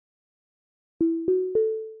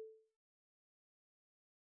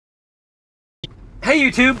Hey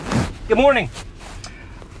YouTube, good morning.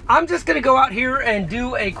 I'm just gonna go out here and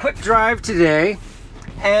do a quick drive today,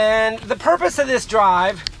 and the purpose of this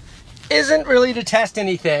drive isn't really to test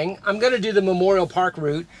anything. I'm gonna do the Memorial Park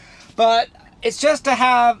route, but it's just to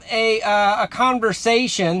have a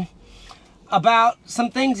conversation about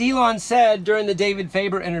some things Elon said during the David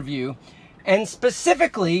Faber interview, and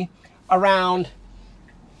specifically around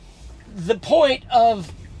the point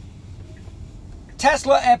of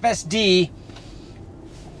Tesla FSD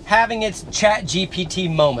having its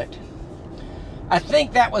ChatGPT moment. I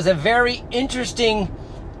think that was a very interesting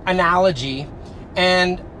analogy,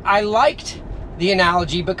 and I liked the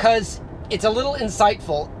analogy because it's a little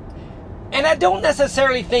insightful, and I don't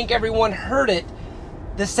necessarily think everyone heard it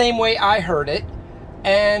the same way I heard it,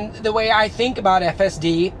 and the way I think about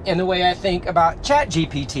FSD and the way I think about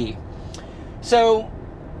ChatGPT. So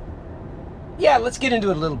yeah, let's get into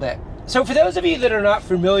it a little bit. So for those of you that are not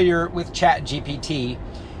familiar with ChatGPT,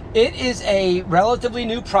 it is a relatively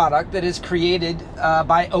new product that is created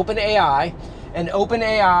by OpenAI, and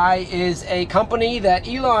OpenAI is a company that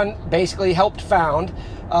Elon basically helped found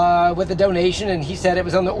with a donation, and he said it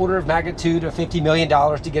was on the order of magnitude of $50 million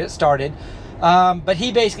to get it started. But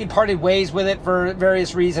he basically parted ways with it for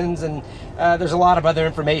various reasons, and there's a lot of other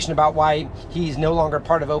information about why he's no longer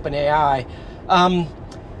part of OpenAI.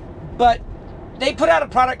 But they put out a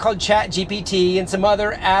product called ChatGPT and some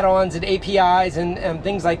other add-ons and APIs and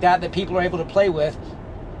things like that that people are able to play with.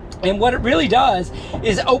 And what it really does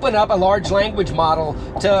is open up a large language model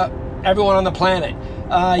to everyone on the planet.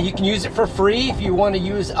 You can use it for free if you want to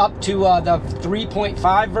use up to the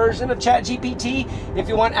 3.5 version of ChatGPT. If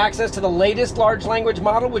you want access to the latest large language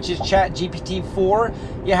model, which is ChatGPT 4,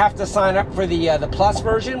 you have to sign up for the Plus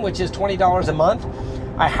version, which is $20 a month.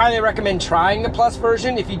 I highly recommend trying the Plus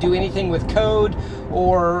version if you do anything with code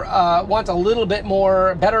or want a little bit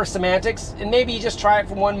more better semantics, and maybe you just try it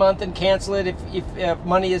for 1 month and cancel it if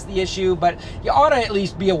money is the issue. But you ought to at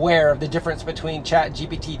least be aware of the difference between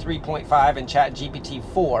ChatGPT 3.5 and ChatGPT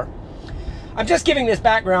 4. I'm just giving this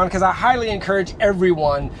background because I highly encourage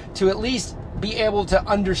everyone to at least be able to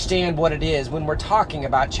understand what it is when we're talking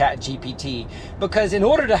about ChatGPT, because in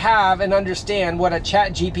order to have and understand what a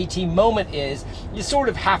ChatGPT moment is, you sort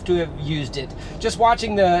of have to have used it. Just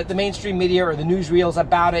watching the mainstream media or the newsreels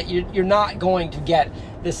about it, you're not going to get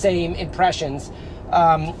the same impressions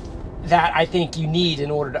that I think you need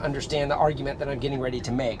in order to understand the argument that I'm getting ready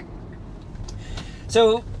to make.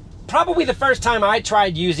 So probably the first time I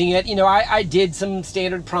tried using it, I did some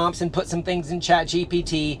standard prompts and put some things in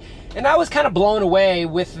ChatGPT, and I was kind of blown away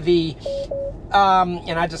with the,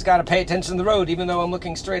 and I just got to pay attention to the road, even though I'm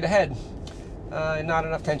looking straight ahead. Not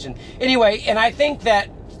enough tension. Anyway, and I think that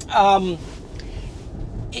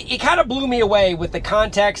it kind of blew me away with the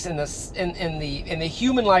context and the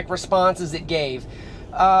human-like responses it gave.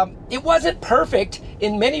 It wasn't perfect.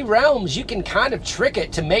 In many realms, you can kind of trick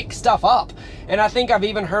it to make stuff up. And I think I've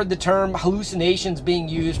even heard the term hallucinations being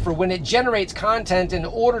used for when it generates content in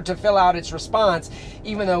order to fill out its response,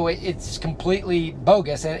 even though it's completely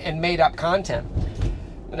bogus and made up content.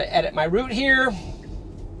 I'm going to edit my route here.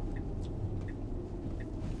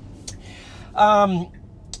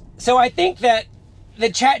 So I think that the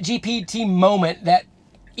ChatGPT moment that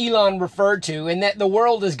Elon referred to and that the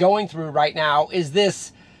world is going through right now is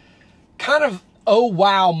this kind of oh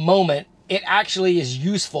wow moment. It actually is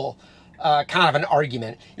useful kind of an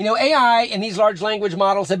argument. AI and these large language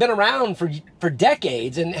models have been around for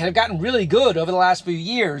decades and have gotten really good over the last few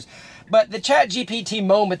years, but the ChatGPT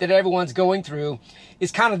moment that everyone's going through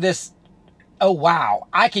is kind of this oh wow,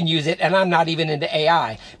 I can use it and I'm not even into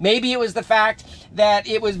AI. Maybe it was the fact that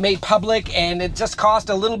it was made public and it just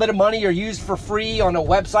cost a little bit of money or used for free on a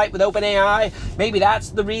website with OpenAI. Maybe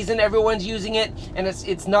that's the reason everyone's using it, and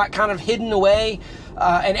it's not kind of hidden away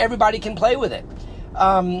and everybody can play with it.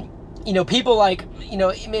 People like,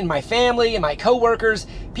 in my family and my coworkers,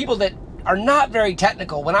 people that are not very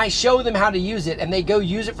technical, when I show them how to use it and they go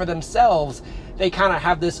use it for themselves, they kind of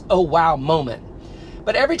have this oh wow moment.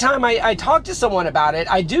 But every time I talk to someone about it,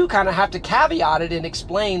 I do kind of have to caveat it and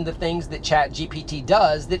explain the things that ChatGPT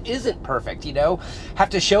does that isn't perfect, have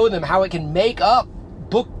to show them how it can make up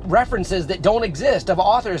book references that don't exist, of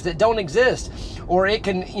authors that don't exist, or it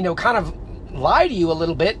can, kind of lie to you a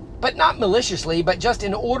little bit, but not maliciously, but just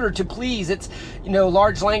in order to please its,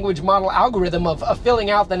 large language model algorithm of filling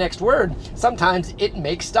out the next word. Sometimes it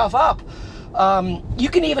makes stuff up. You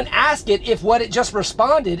can even ask it if what it just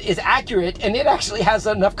responded is accurate, and it actually has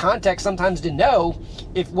enough context sometimes to know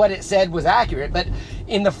if what it said was accurate. But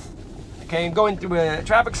in the Okay, I'm going through a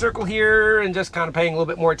traffic circle here and just kind of paying a little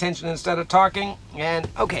bit more attention instead of talking. And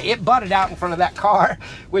okay, it butted out in front of that car,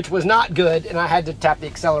 which was not good, and I had to tap the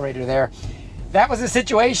accelerator there. That was a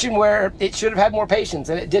situation where it should have had more patience,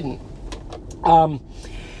 and it didn't.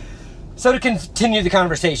 So to continue the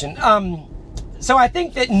conversation, so I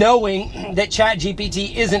think that knowing that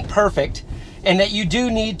ChatGPT isn't perfect and that you do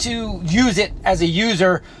need to use it as a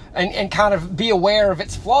user and kind of be aware of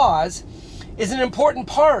its flaws is an important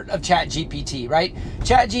part of ChatGPT, right?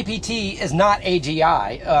 ChatGPT is not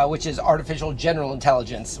AGI, which is artificial general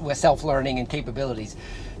intelligence with self-learning and capabilities,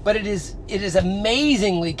 but it is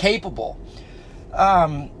amazingly capable.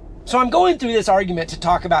 So I'm going through this argument to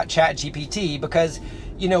talk about ChatGPT because,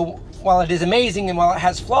 you know, while it is amazing and while it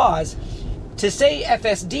has flaws, to say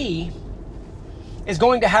FSD is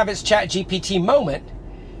going to have its ChatGPT moment,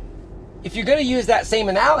 if you're going to use that same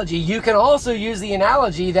analogy, you can also use the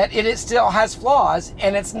analogy that it still has flaws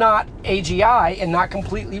and it's not AGI and not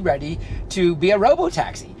completely ready to be a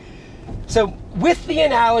robotaxi. So with the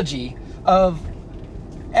analogy of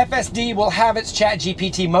FSD will have its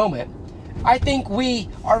ChatGPT moment, I think we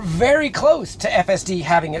are very close to FSD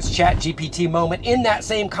having its ChatGPT moment in that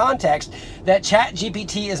same context, that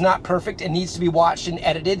ChatGPT is not perfect and needs to be watched and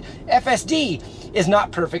edited. FSD is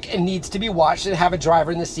not perfect and needs to be watched and have a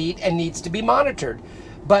driver in the seat and needs to be monitored.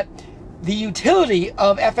 But the utility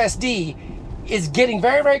of FSD is getting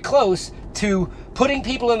very, very close to putting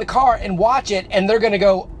people in the car and watch it and they're going to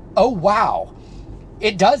go, oh, wow,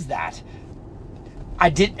 it does that.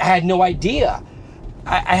 I had no idea.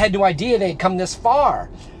 I had no idea they'd come this far.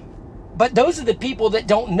 But those are the people that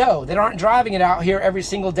don't know, that aren't driving it out here every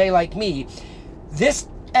single day like me. This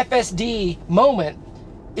FSD moment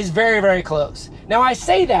is very, very close. Now I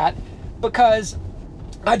say that because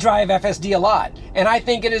I drive FSD a lot and I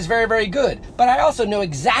think it is very, very good, but I also know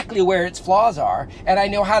exactly where its flaws are and I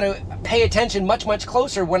know how to pay attention much, much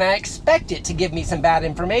closer when I expect it to give me some bad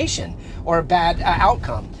information or a bad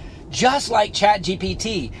outcome. Just like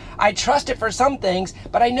ChatGPT, I trust it for some things,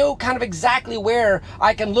 but I know kind of exactly where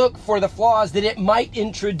I can look for the flaws that it might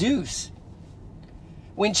introduce.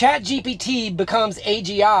 When ChatGPT becomes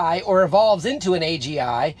AGI or evolves into an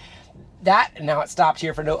AGI, now it stopped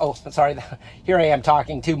here for oh, sorry, here I am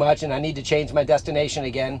talking too much and I need to change my destination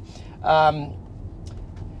again.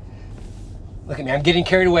 Look at me, I'm getting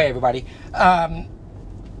carried away, everybody.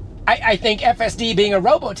 I think FSD being a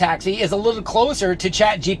robotaxi is a little closer to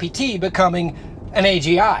ChatGPT becoming an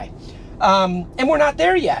AGI. And we're not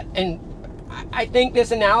there yet. And I think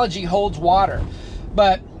this analogy holds water.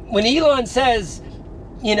 But when Elon says,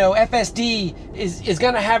 you know, FSD is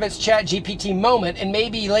going to have its ChatGPT moment and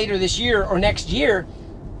maybe later this year or next year,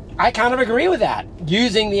 I kind of agree with that,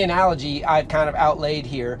 using the analogy I've kind of outlaid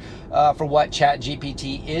here for what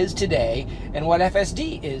ChatGPT is today and what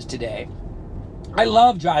FSD is today. I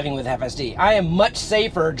love driving with FSD. I am much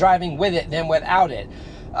safer driving with it than without it.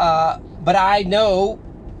 But I know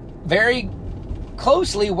very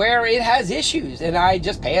closely where it has issues, and I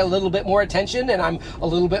just pay a little bit more attention, and I'm a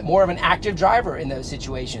little bit more of an active driver in those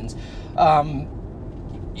situations. And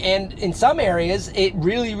in some areas, it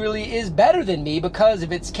really, really is better than me because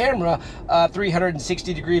of its camera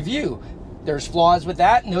 360-degree view. There's flaws with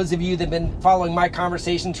that, and those of you that have been following my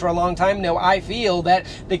conversations for a long time know I feel that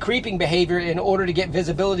the creeping behavior in order to get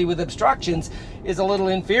visibility with obstructions is a little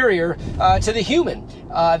inferior to the human.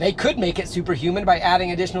 They could make it superhuman by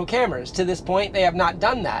adding additional cameras. To this point, they have not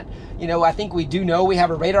done that. You know, I think we do know we have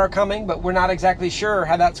a radar coming, but we're not exactly sure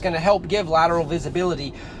how that's going to help give lateral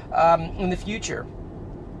visibility in the future.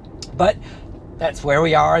 But that's where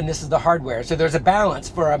we are, and this is the hardware. So there's a balance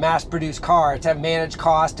for a mass-produced car to manage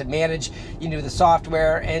cost, to manage, you know, the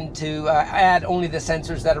software, and to add only the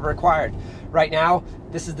sensors that are required. Right now,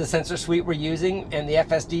 this is the sensor suite we're using, and the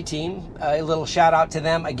FSD team, a little shout out to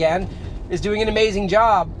them again, is doing an amazing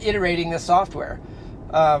job iterating this software.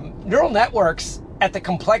 Neural networks, at the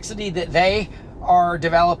complexity that they are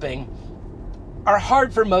developing, are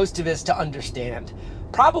hard for most of us to understand.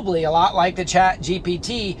 Probably a lot like the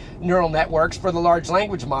ChatGPT neural networks for the large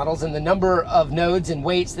language models, and the number of nodes and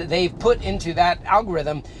weights that they've put into that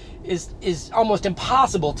algorithm is almost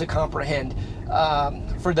impossible to comprehend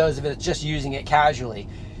for those of us just using it casually.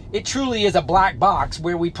 It truly is a black box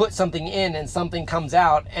where we put something in and something comes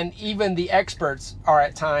out, and even the experts are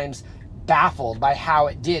at times baffled by how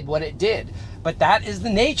it did what it did. But that is the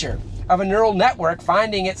nature of a neural network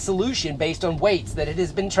finding its solution based on weights that it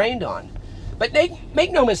has been trained on. But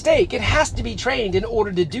make no mistake, it has to be trained in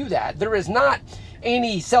order to do that. There is not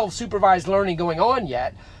any self-supervised learning going on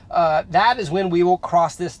yet, that is when we will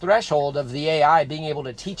cross this threshold of the AI being able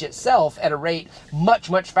to teach itself at a rate much,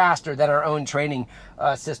 much faster than our own training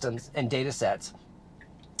systems and data sets.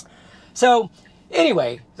 So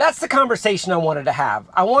anyway, that's the conversation I wanted to have.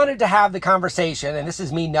 I wanted to have the conversation, and this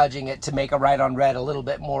is me nudging it to make a Right on Red a little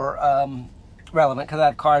bit more relevant because I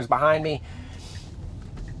have cars behind me.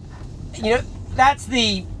 You know, that's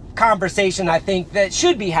the conversation I think that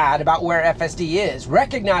should be had about where FSD is.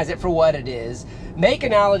 Recognize it for what it is. Make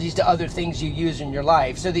analogies to other things you use in your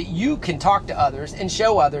life so that you can talk to others and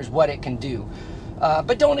show others what it can do.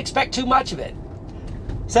 But don't expect too much of it.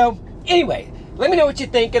 So anyway, let me know what you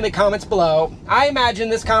think in the comments below. I imagine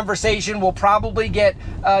this conversation will probably get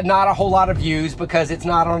not a whole lot of views because it's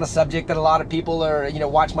not on a subject that a lot of people are,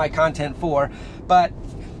 watch my content for. But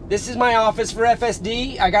this is my office for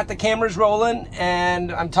FSD. I got the cameras rolling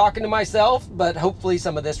and I'm talking to myself, but hopefully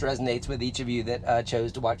some of this resonates with each of you that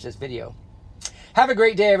chose to watch this video. Have a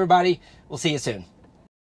great day, everybody. We'll see you soon.